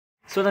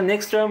So the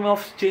next term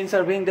of chain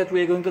surveying that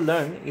we are going to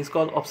learn is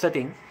called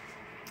offsetting.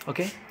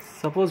 Okay,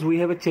 suppose we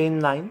have a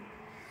chain line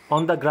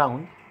on the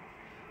ground,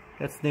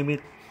 let's name it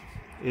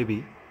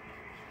AB,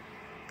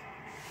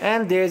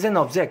 and there is an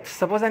object,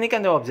 suppose any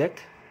kind of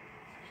object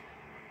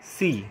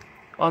C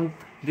on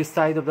this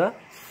side of the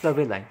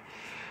survey line.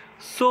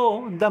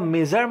 So the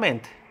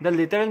measurement, the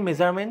literal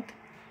measurement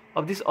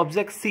of this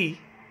object C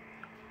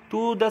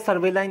to the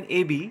survey line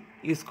AB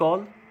is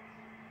called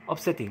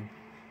offsetting.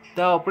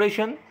 The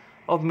operation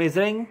of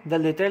measuring the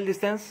lateral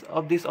distance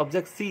of this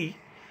object C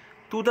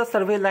to the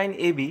survey line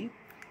AB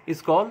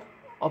is called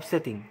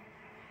offsetting,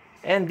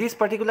 and this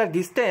particular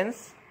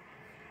distance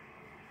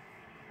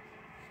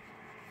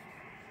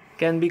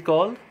can be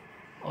called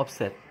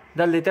offset.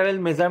 The lateral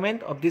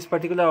measurement of this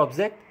particular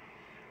object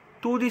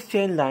to this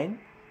chain line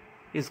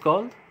is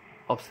called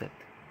offset.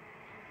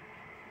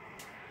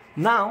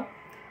 Now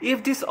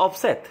if this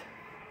offset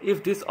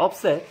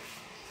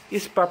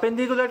is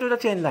perpendicular to the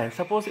chain line,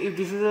 suppose if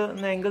this is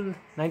an angle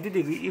 90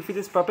 degree, if it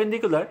is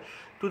perpendicular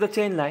to the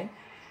chain line,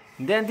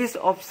 then this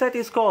offset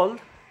is called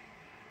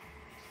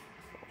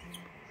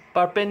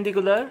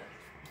perpendicular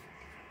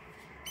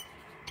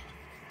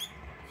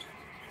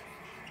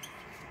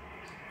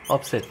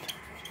offset.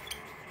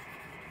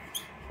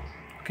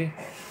 Okay,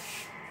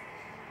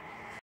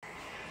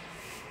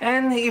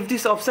 and if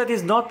this offset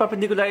is not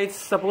perpendicular, it's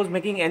suppose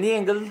making any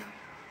angle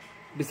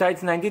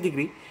besides 90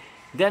 degree,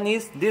 then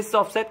this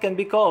offset can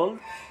be called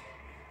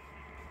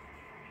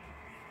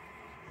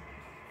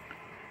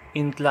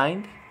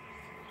inclined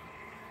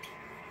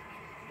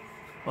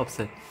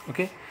offset.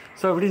 Okay,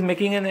 so if it is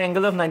making an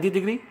angle of 90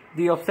 degree,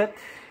 the offset,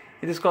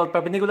 it is called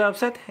perpendicular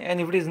offset, and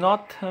if it is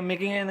not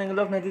making an angle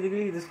of 90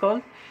 degree, it is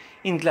called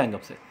inclined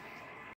offset.